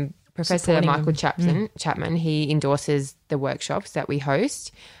 Professor Michael Chapman, he endorses the workshops that we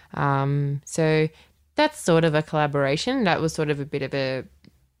host. So that's sort of a collaboration. That was sort of a bit of a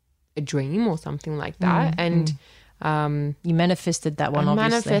dream or something like that. And you manifested that one, obviously. I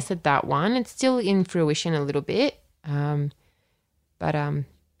manifested that one. It's still in fruition a little bit. But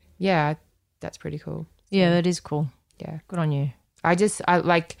yeah, that's pretty cool. Yeah, that is cool. Yeah. Good on you. I've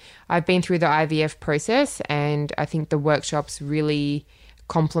been through the IVF process, and I think the workshops really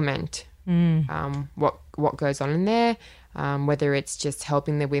complement what goes on in there, whether it's just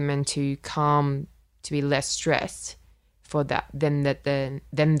helping the women to be less stressed for that, the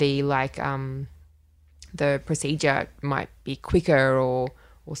procedure might be quicker or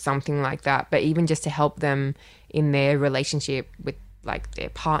something like that, but even just to help them in their relationship with like their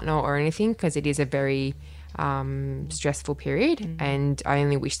partner or anything, because it is a very stressful period, and I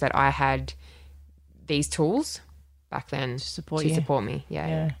only wish that I had these tools back then to support me.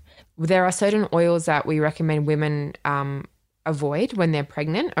 Yeah. There are certain oils that we recommend women avoid when they're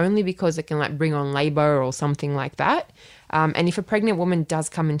pregnant, only because it can like bring on labor or something like that. And if a pregnant woman does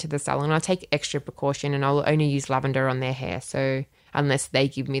come into the salon, I'll take extra precaution and I'll only use lavender on their hair. So unless they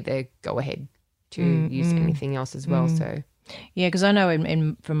give me the go ahead to use anything else as well. So. Yeah, because I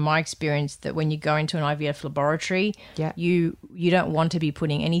know from my experience that when you go into an IVF laboratory, you don't want to be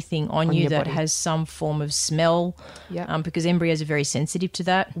putting anything on you that has some form of smell, because embryos are very sensitive to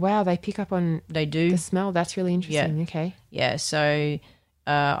that. Wow, they pick up on the smell. That's really interesting. Yeah. Okay. Yeah, so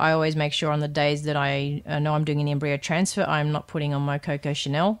I always make sure on the days that I know I'm doing an embryo transfer, I'm not putting on my Coco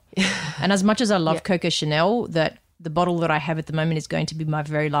Chanel. And as much as I love Coco Chanel, that the bottle that I have at the moment is going to be my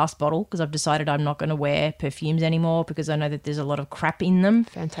very last bottle, because I've decided I'm not going to wear perfumes anymore because I know that there's a lot of crap in them.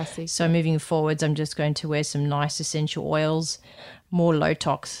 Fantastic. So moving forwards, I'm just going to wear some nice essential oils, more low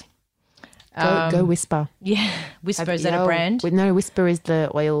tox. Go Whisper. Yeah. Whisper, is that a brand? No, Whisper is the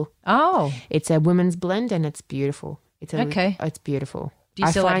oil. Oh. It's a women's blend and it's beautiful. It's beautiful. Do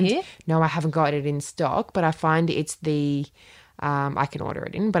you sell it here? No, I haven't got it in stock, but I find it's the, I can order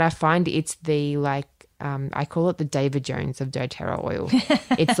it in, but I find it's the like, I call it the David Jones of doTERRA oil.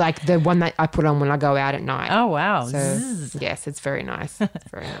 It's like the one that I put on when I go out at night. Oh, wow. So, yes, it's very nice.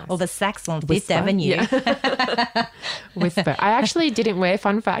 It's very nice. Or the Saks on Fifth Avenue. Yeah. Whisper. I actually didn't wear,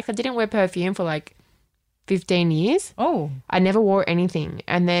 fun fact, I didn't wear perfume for like 15 years. Oh. I never wore anything.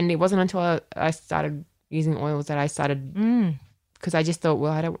 And then it wasn't until I started using oils that I started, because I just thought,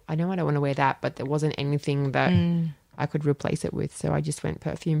 well, I know I don't want to wear that, but there wasn't anything that I could replace it with. So I just went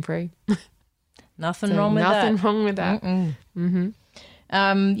perfume free. Nothing wrong with that. Nothing wrong with that.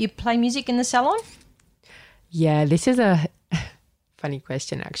 You play music in the salon? Yeah, this is a funny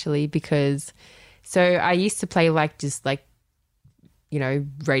question actually, because so I used to play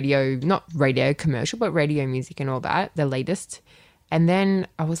radio, not radio commercial, but radio music and all that, the latest. And then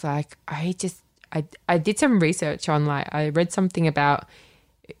I was like, I I did some research on, like, I read something about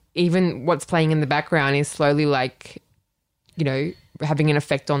even what's playing in the background is slowly, like, you know, having an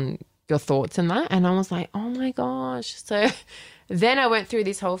effect on your thoughts and that. And I was like, oh my gosh. So then I went through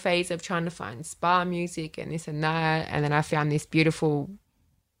this whole phase of trying to find spa music and this and that. And then I found this beautiful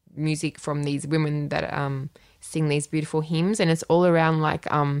music from these women that sing these beautiful hymns. And it's all around, like,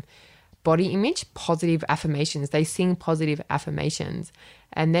 body image, positive affirmations. They sing positive affirmations.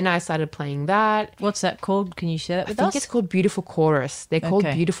 And then I started playing that. What's that called? Can you share that with us? I think it's called Beautiful Chorus. They're called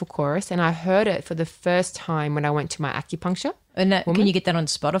Beautiful Chorus. And I heard it for the first time when I went to my acupuncture. And that, can you get that on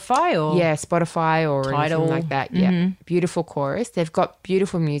Spotify or? Yeah, Spotify or Tidal. anything like that. Yeah, Beautiful Chorus. They've got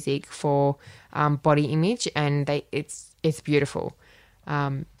beautiful music for body image, and it's beautiful.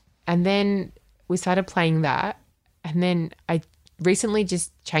 And then we started playing that, and then I recently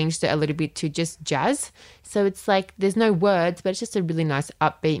just changed it a little bit to just jazz. So it's like there's no words, but it's just a really nice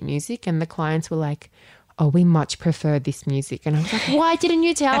upbeat music. And the clients were like, oh, we much prefer this music. And I was like, why didn't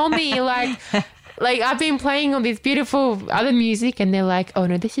you tell me? Like I've been playing all this beautiful other music, and they're like, oh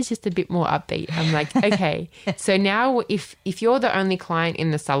no, this is just a bit more upbeat. I'm like, okay. So now if you're the only client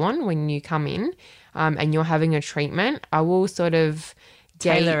in the salon when you come in and you're having a treatment, I will sort of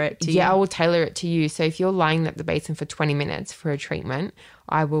tailor it to you. Yeah, I will tailor it to you. So if you're lying at the basin for 20 minutes for a treatment,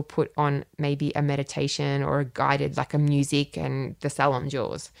 I will put on maybe a meditation or a guided, like a music, and the salon's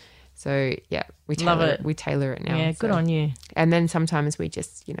yours. So yeah, we tailor it. We tailor it now. Yeah, good on you. And then sometimes we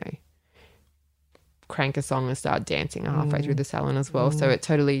just, you know, crank a song and start dancing halfway through the salon as well. So it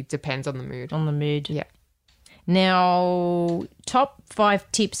totally depends on the mood. On the mood. Yeah. Now, top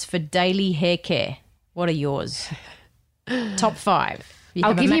 5 tips for daily hair care. What are yours? Top 5.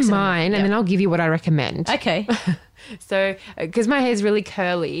 I'll give you mine, and then I'll give you what I recommend. Okay. So, because my hair is really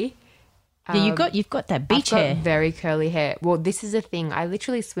curly. Yeah, you've got that beach hair. Very curly hair. Well, this is the thing. I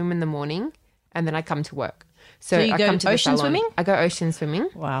literally swim in the morning, and then I come to work. So you go ocean swimming? I go ocean swimming.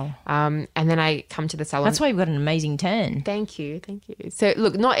 Wow. And then I come to the salon. That's why you've got an amazing tan. Thank you. So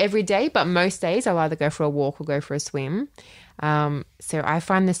look, not every day, but most days I'll either go for a walk or go for a swim. So I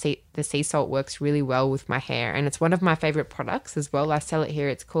find the sea salt works really well with my hair, and it's one of my favorite products as well. I sell it here.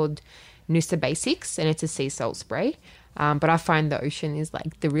 It's called Noosa Basics, and it's a sea salt spray. But I find the ocean is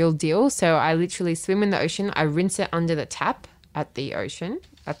like the real deal. So I literally swim in the ocean. I rinse it under the tap at the ocean,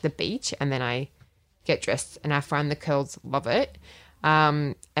 at the beach, and then I get dressed, and I find the curls love it.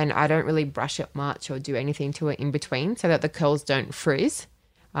 And I don't really brush it much or do anything to it in between so that the curls don't frizz.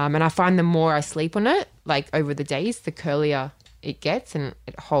 And I find the more I sleep on it, like over the days, the curlier it gets and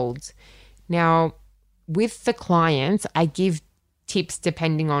it holds. Now, with the clients, I give tips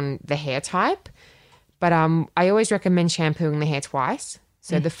depending on the hair type, but I always recommend shampooing the hair twice.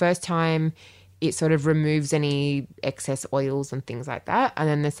 So the first time it sort of removes any excess oils and things like that, and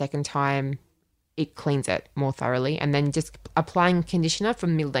then the second time it cleans it more thoroughly, and then just applying conditioner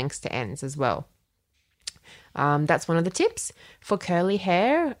from mid-lengths to ends as well. That's one of the tips. For curly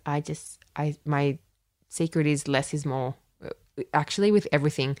hair, my secret is less is more. Actually, with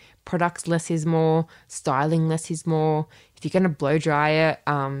everything, products, less is more, styling, less is more. If you're going to blow dry it,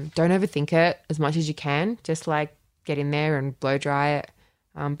 don't overthink it as much as you can. Just like get in there and blow dry it.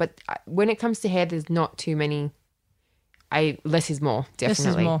 But when it comes to hair, there's not too many. Less is more, definitely.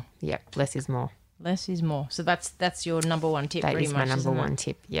 Less is more. Yeah, less is more. Less is more. So that's your number one tip. That pretty is much, my number one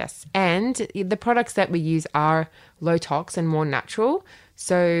tip, yes. And the products that we use are low tox and more natural,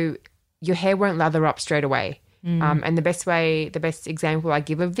 so your hair won't lather up straight away. And the best example I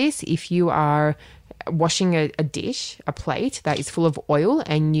give of this, if you are washing a dish, a plate that is full of oil,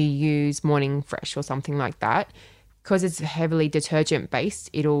 and you use Morning Fresh or something like that, because it's heavily detergent based,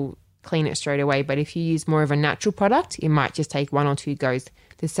 it'll clean it straight away. But if you use more of a natural product, it might just take 1 or 2 goes.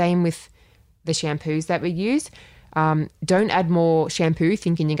 The same with the shampoos that we use. Don't add more shampoo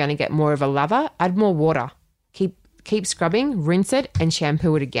thinking you're going to get more of a lather. Add more water. Keep scrubbing, rinse it, and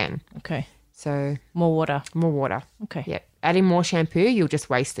shampoo it again. Okay. So more water. Okay. Yeah. Adding more shampoo, you'll just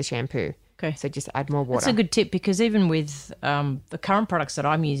waste the shampoo. Okay. So just add more water. That's a good tip, because even with the current products that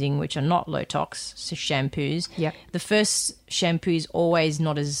I'm using, which are not low tox shampoos, the first shampoo is always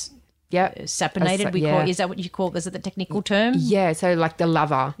not as saponated. Is that what you call it? Is it the technical term? Yeah. So like the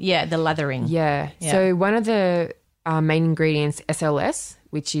lather. Yeah, the lathering. Yeah. So one of the main ingredients, SLS,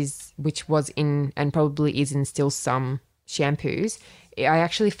 which was in and probably is in still some shampoos, I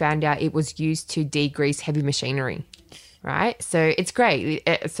actually found out it was used to degrease heavy machinery, right? So it's great.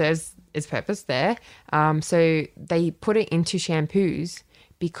 It serves its purpose there. So they put it into shampoos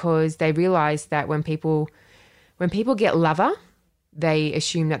because they realized that when people get lather, they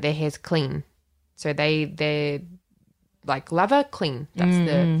assume that their hair's clean. So they like lather, clean.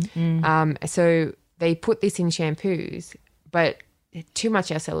 That's so they put this in shampoos, but too much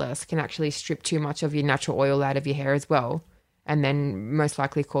SLS can actually strip too much of your natural oil out of your hair as well, and then most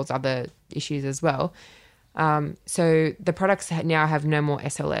likely cause other issues as well. So the products now have no more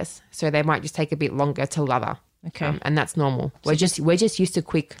SLS, so they might just take a bit longer to lather. Okay. And that's normal. We're just used to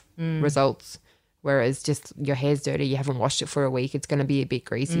quick results, whereas just your hair's dirty, you haven't washed it for a week, it's going to be a bit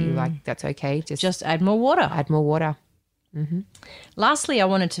greasy. Like, that's okay. Just add more water. Add more water. Lastly, I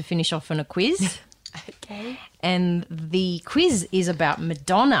wanted to finish off on a quiz. Okay. And the quiz is about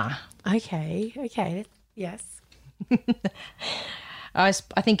Madonna. Okay. Yes. I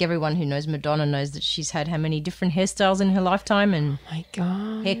think everyone who knows Madonna knows that she's had how many different hairstyles in her lifetime and My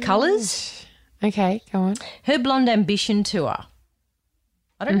God. hair colours. Okay, go on. Her Blonde Ambition tour.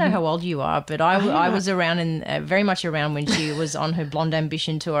 I don't know how old you are, but I was around and very much around when she was on her Blonde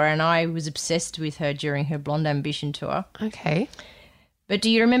Ambition tour, and I was obsessed with her during her Blonde Ambition tour. Okay. But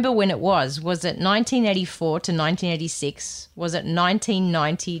do you remember when it was? Was it 1984 to 1986? Was it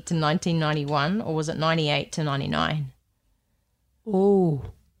 1990 to 1991? Or was it 98 to 99? Oh.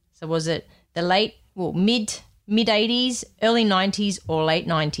 So was it the mid-80s, early 90s, or late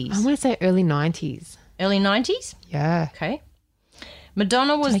 90s? I want to say early 90s. Early 90s? Yeah. Okay.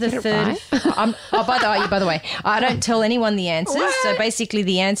 Madonna was the third. Right? By the way, I don't tell anyone the answers. What? So basically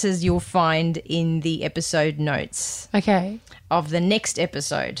the answers you'll find in the episode notes. Okay. Of the next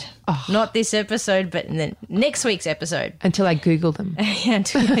episode. Oh. Not this episode, but in the next week's episode. Until I Google them.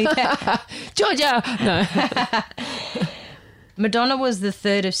 Georgia! No. Madonna was the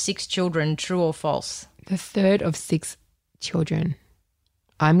third of 6 children, true or false? The third of 6 children.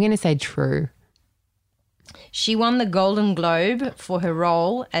 I'm going to say true. She won the Golden Globe for her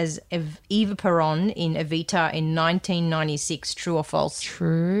role as Eva Peron in Evita in 1996, true or false?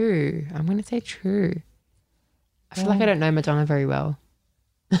 True. I'm going to say true. I feel like I don't know Madonna very well.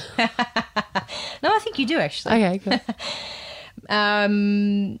 No, I think you do actually. Okay, cool.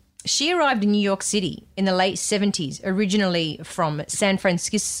 Good. She arrived in New York City in the late 70s, originally from San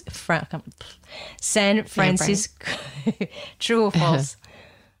Francisco. True or false?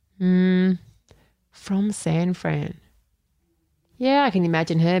 From San Fran. Yeah, I can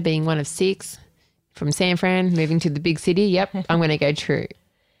imagine her being one of 6 from San Fran, moving to the big city. Yep, I'm going to go true.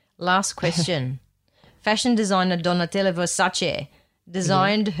 Last question. Fashion designer Donatella Versace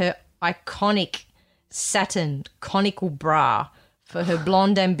designed her iconic satin conical bra for her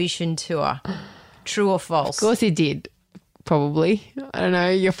Blonde Ambition tour. True or false? Of course he did. Probably. I don't know.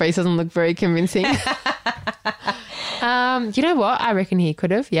 Your face doesn't look very convincing. You know what? I reckon he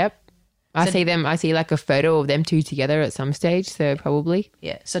could have. Yep. I see like a photo of them two together at some stage. So probably.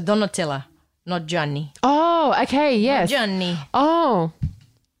 Yeah. So Donatella, not Gianni. Oh, okay. Yes. Not Gianni. Oh.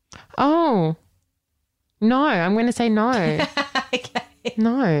 No, I'm going to say no. Okay.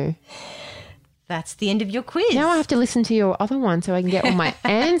 No. That's the end of your quiz. Now I have to listen to your other one so I can get all my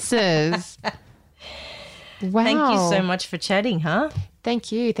answers. Wow. Thank you so much for chatting, huh?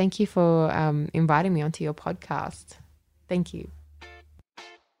 Thank you. Thank you for inviting me onto your podcast. Thank you.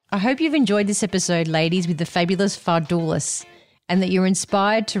 I hope you've enjoyed this episode, ladies, with the fabulous Fardoulis, and that you're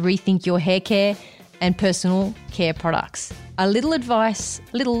inspired to rethink your hair care and personal care products. A little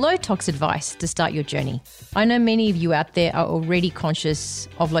low-tox advice to start your journey. I know many of you out there are already conscious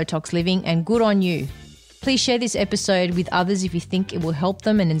of low-tox living, and good on you. Please share this episode with others if you think it will help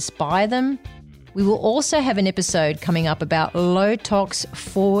them and inspire them. We will also have an episode coming up about low-tox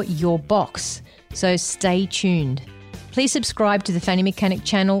for your box, so stay tuned. Please subscribe to the Fanny Mechanic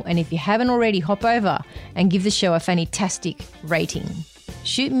channel, and if you haven't already, hop over and give the show a fantastic rating.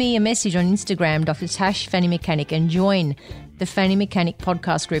 Shoot me a message on Instagram, Dr. Tash Fanny Mechanic, and join the Fanny Mechanic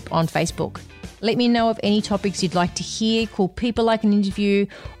podcast group on Facebook. Let me know of any topics you'd like to hear, cool people I can interview,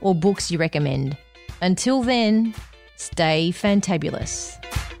 or books you recommend. Until then, stay fantabulous.